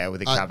yeah, with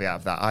the caveat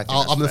of that,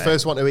 I'm the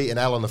first one to eat an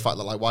L on the fact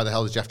that like why the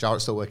hell is Jeff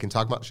Jarrett still working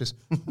tag matches?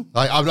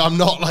 Like I'm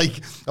not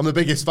like I'm the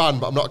biggest fan,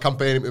 but I'm not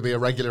campaigning to be a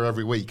regular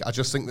every week. I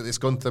just think that this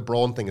Gunther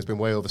Braun thing has been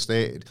way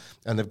overstated,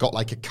 and they've got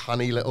like a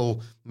canny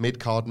little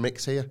mid-card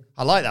mix here.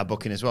 I like that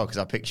booking as well because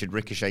I pictured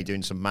Ricochet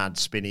doing some mad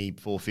spinny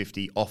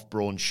 450 off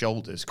Braun's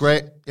shoulders.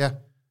 Great, yeah.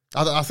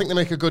 I think they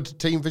make a good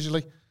team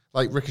visually.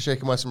 Like Ricochet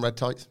can wear some red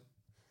tights.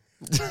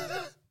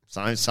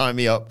 Sign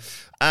me up.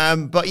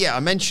 But yeah, I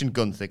mentioned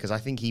Gunther because I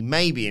think he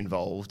may be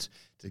involved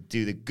to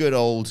do the good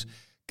old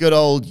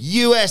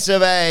US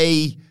of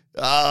A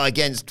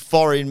against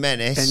Foreign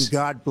Menace. And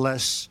God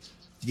bless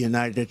the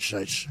United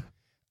States.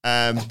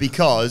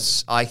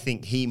 Because I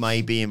think he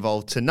may be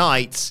involved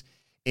tonight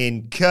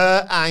in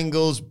Kurt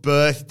Angle's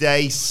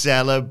birthday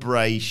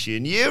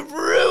celebration. You've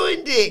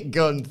ruined it,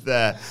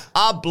 Gunther.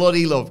 I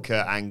bloody love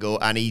Kurt Angle,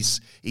 and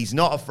he's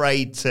not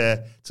afraid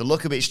to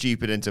look a bit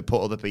stupid and to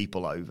put other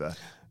people over.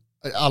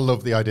 I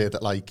love the idea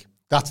that, like,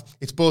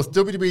 it's both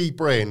WWE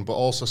brain, but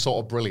also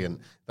sort of brilliant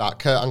that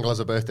Kurt Angle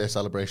has a birthday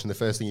celebration. The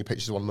first thing he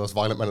pictures one of the most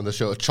violent men on the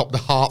show chop the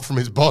heart from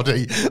his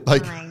body.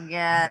 Like, oh my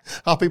God.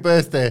 Happy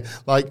birthday.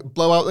 Like,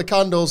 blow out the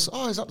candles.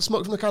 Oh, is that the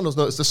smoke from the candles?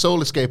 No, it's the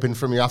soul escaping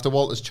from you after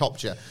Walter's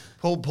chopped you.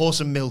 Pour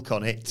some milk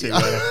on it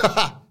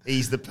to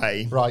ease the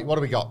pain. Right, what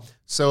do we got?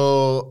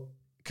 So,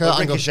 Kurt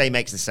Angle. Ricochet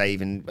makes the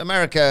save in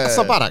America. That's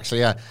not bad,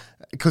 actually, yeah.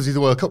 Because he's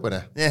the World Cup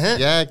winner. Uh-huh.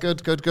 Yeah,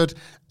 good.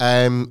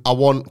 I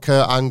want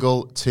Kurt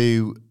Angle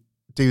to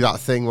do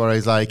that thing where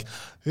he's like,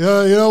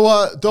 yeah, you know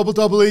what,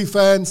 WWE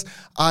fans,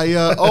 I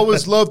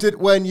always loved it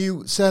when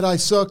you said I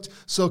sucked,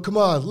 so come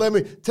on,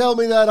 tell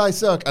me that I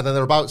suck. And then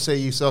they're about to say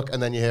you suck,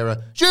 and then you hear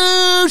a,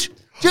 Juice,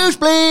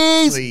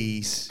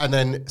 please. And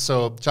then,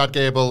 so Chad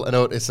Gable and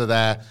Otis are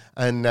there,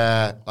 and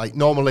like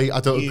normally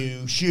I don't...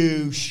 You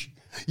shoosh.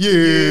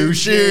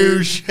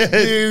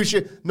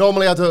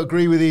 Normally I don't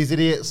agree with these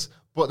idiots,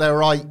 but they're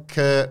right,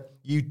 Kurt,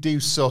 you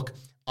do suck.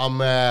 I'm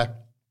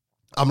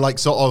like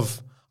sort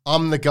of,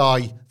 I'm the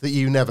guy that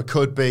you never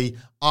could be.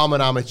 I'm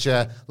an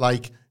amateur.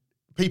 Like,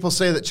 people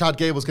say that Chad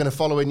Gable's going to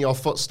follow in your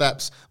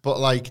footsteps, but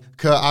like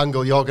Kurt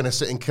Angle, you're going to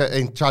sit in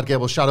Chad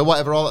Gable's shadow,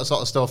 whatever, all that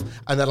sort of stuff.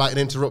 And then like an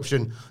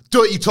interruption.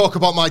 Don't you talk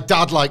about my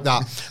dad like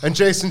that. And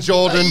Jason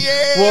Jordan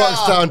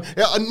walks down,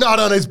 not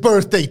on his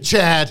birthday,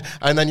 Chad.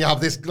 And then you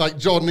have this like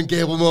Jordan and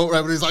Gable moment where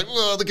everybody's like,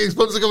 oh, the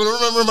Goosebumps are coming.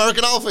 Remember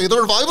American Alpha,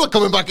 the Revival are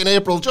coming back in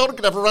April. Jordan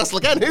can never wrestle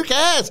again. Who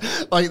cares?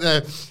 Like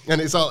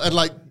and it's all, and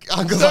like,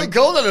 Angle's like,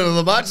 call that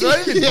another match,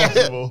 right? Yeah.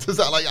 Does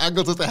that like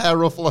Angle does the hair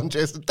ruffle on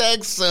Jason?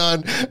 Thanks,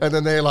 son. And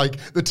then they like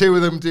the two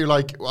of them do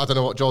like, I don't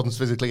know what Jordan's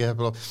physically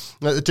capable of.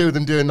 The two of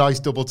them do a nice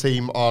double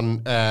team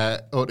on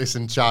Otis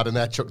and Chad, and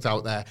they're chucked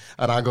out there.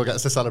 And Angle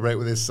gets to celebrate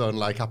with his son,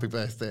 like happy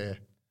birthday.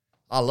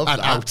 I love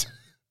and that. Out.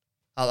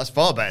 Oh, that's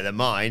far better than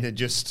mine. And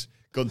just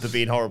Gunther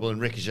being horrible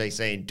and Ricochet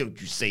saying, "Don't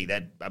you say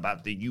that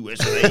about the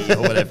USA,"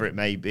 or whatever it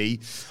may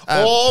be.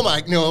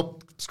 No,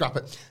 scrap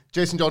it.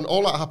 Jason Jordan,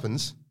 all that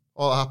happens,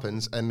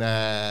 and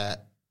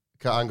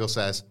Kurt Angle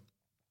says,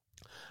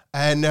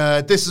 and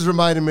this is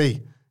reminding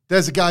me,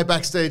 there's a guy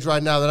backstage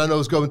right now that I know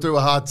is going through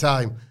a hard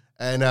time,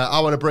 and I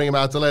want to bring him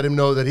out to let him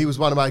know that he was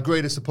one of my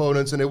greatest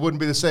opponents, and it wouldn't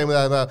be the same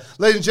without him.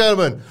 Ladies and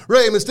gentlemen,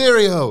 Rey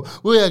Mysterio,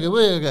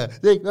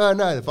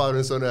 the father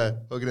and son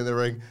hugging in the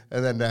ring,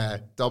 and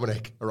then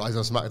Dominic arrives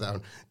on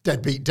SmackDown.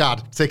 Deadbeat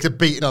dad takes a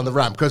beating on the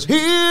ramp because he's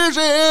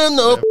in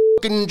the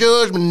fucking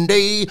Judgment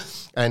Day.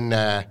 And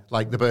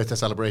like the birthday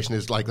celebration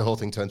is like the whole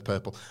thing turns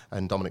purple,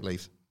 and Dominic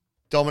leaves.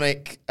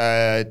 Dominic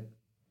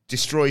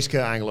destroys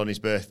Kurt Angle on his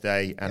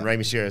birthday, and Rey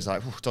Mysterio is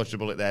like, dodged a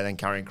bullet there, then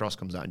Karrion Kross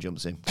comes out and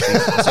jumps him.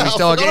 So he's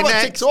targeting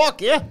next. TikTok,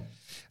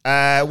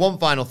 yeah. One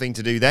final thing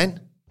to do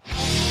then.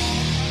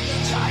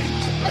 It's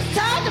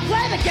time to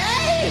play the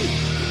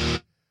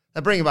game!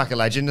 They're bringing back a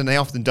legend, and they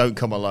often don't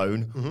come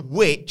alone,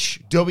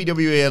 which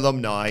WWE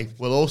alumni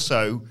will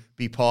also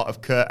be part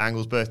of Kurt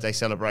Angle's birthday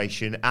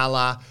celebration, a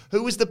la,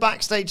 who was the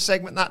backstage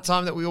segment that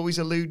time that we always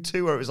allude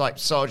to, where it was like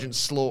Sergeant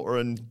Slaughter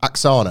and...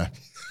 Aksana.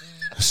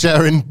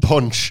 Sharing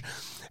punch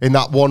in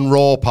that one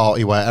Raw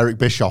party where Eric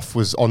Bischoff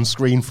was on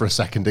screen for a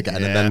second again,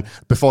 and then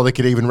before they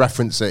could even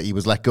reference it, he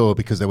was let go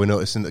because they were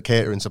noticing that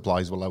catering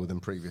supplies were lower than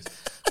previous.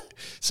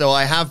 So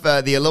I have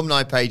the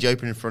alumni page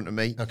open in front of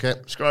me. Okay.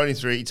 Scrolling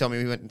through it, you tell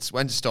me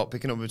when to stop,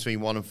 picking up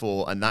between 1 and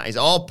 4, and that is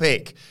our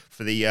pick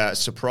for the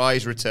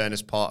surprise return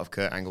as part of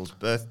Kurt Angle's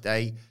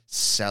birthday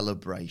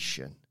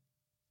celebration.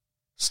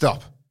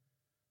 Stop.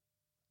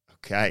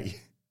 Okay.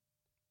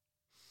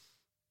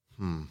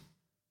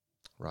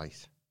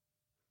 Right.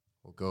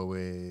 We'll go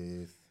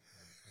with...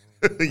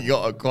 You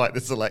got quite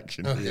the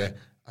selection. Okay. Yeah.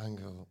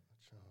 Angle.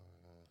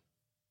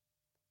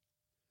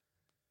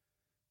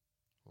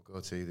 We'll go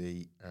to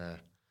the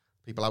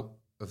people out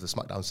of the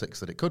SmackDown 6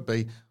 that it could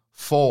be.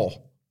 4.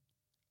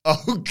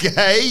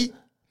 Okay.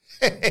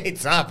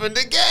 It's happened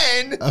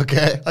again.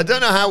 Okay. I don't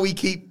know how we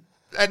keep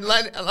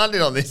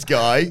landing on this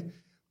guy,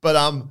 but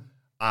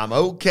I'm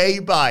okay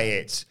by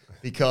it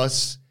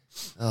because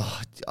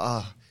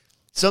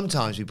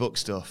sometimes we book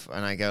stuff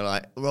and I go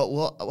like,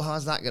 well,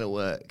 how's that going to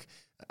work?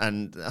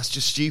 And that's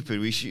just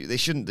stupid. They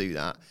shouldn't do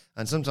that.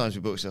 And sometimes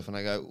we book stuff and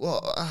I go,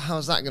 well,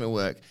 how's that going to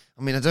work?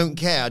 I mean, I don't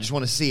care. I just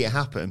want to see it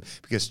happen,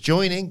 because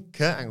joining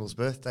Kurt Angle's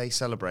birthday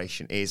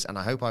celebration is, and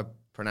I hope I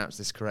pronounced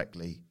this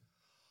correctly,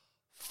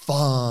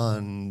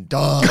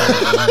 Fandango.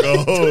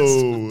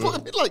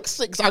 Put like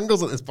 6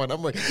 angles at this point,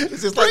 haven't we?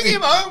 It's just Bring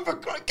him home.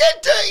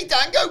 Get Dirty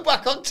Dango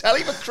back on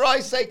telly, for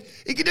Christ's sake.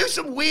 He could do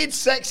some weird,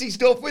 sexy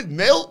stuff with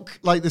milk.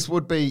 Like this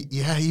would be,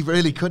 yeah, he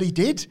really could. He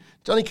did.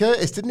 Johnny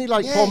Curtis, didn't he?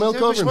 Like pour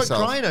milk over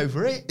himself. Crying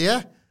over it.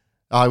 Yeah.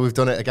 We've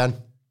done it again.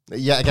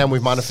 Yet again,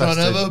 we've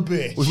manifested. Son of a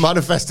bitch. We've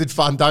manifested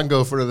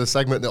Fandango for another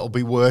segment that'll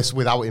be worse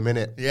without him in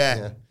it.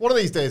 Yeah. One of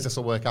these days, this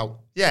will work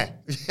out. Yeah.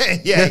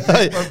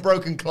 A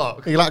broken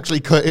clock. He'll actually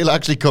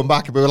come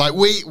back and be like,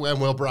 when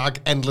we'll brag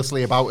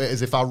endlessly about it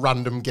as if our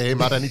random game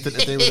had anything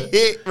to do with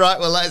it. Right,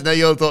 well, let us know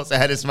your thoughts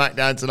ahead of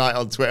SmackDown tonight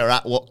on Twitter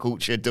at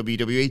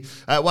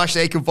WhatCultureWWE. Watch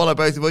so you can follow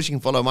both of us. You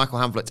can follow Michael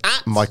Hamflett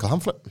at Michael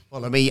Hamflett.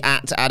 Follow me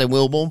at Adam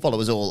Wilborn.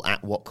 Follow us all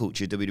at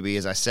WhatCultureWWE.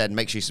 As I said,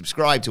 make sure you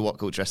subscribe to What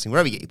Culture Wrestling,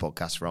 wherever you get your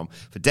podcasts from,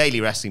 for daily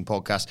wrestling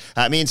podcasts.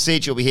 Me and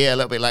Sid will be here a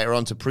little bit later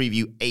on to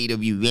preview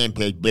AEW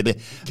Rampage, baby.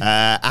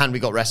 And we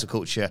got Wrestle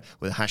Culture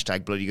with a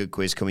hashtag Bloody Good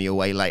quiz coming your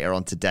way later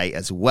on today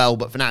as well.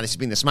 But for now, this has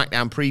been the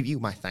SmackDown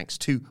preview. My thanks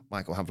to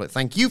Michael Hamflett.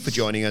 Thank you for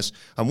joining us,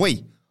 and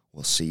we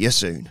will see you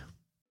soon.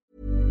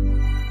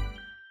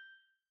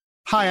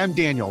 Hi, I'm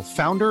Daniel,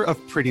 founder of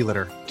Pretty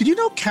Litter. Did you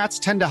know cats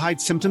tend to hide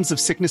symptoms of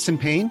sickness and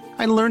pain?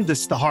 I learned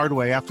this the hard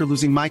way after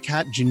losing my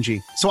cat,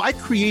 Gingy. So I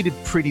created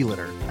Pretty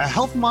Litter, a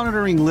health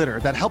monitoring litter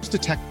that helps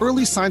detect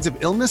early signs of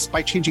illness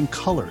by changing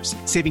colors,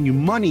 saving you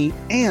money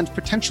and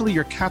potentially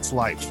your cat's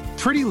life.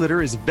 Pretty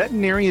Litter is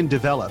veterinarian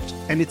developed,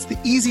 and it's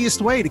the easiest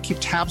way to keep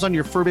tabs on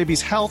your fur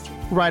baby's health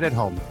right at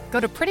home. Go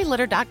to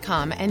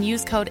prettylitter.com and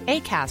use code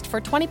ACAST for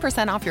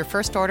 20% off your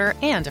first order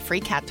and a free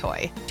cat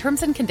toy.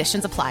 Terms and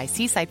conditions apply.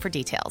 See site for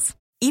details.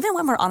 Even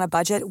when we're on a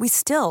budget, we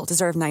still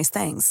deserve nice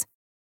things.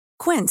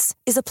 Quince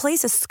is a place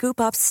to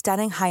scoop up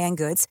stunning high-end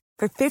goods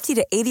for 50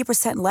 to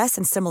 80% less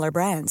than similar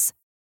brands.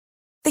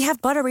 They have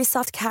buttery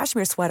soft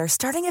cashmere sweaters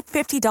starting at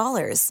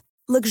 $50,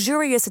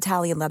 luxurious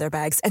Italian leather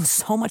bags, and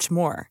so much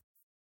more.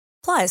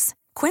 Plus,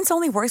 Quince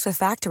only works with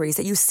factories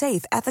that use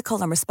safe,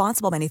 ethical, and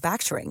responsible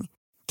manufacturing.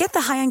 Get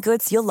the high-end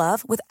goods you'll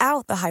love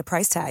without the high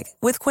price tag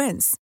with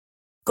Quince.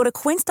 Go to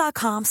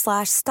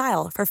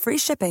quince.com/style for free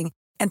shipping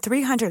and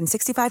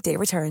 365-day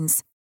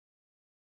returns.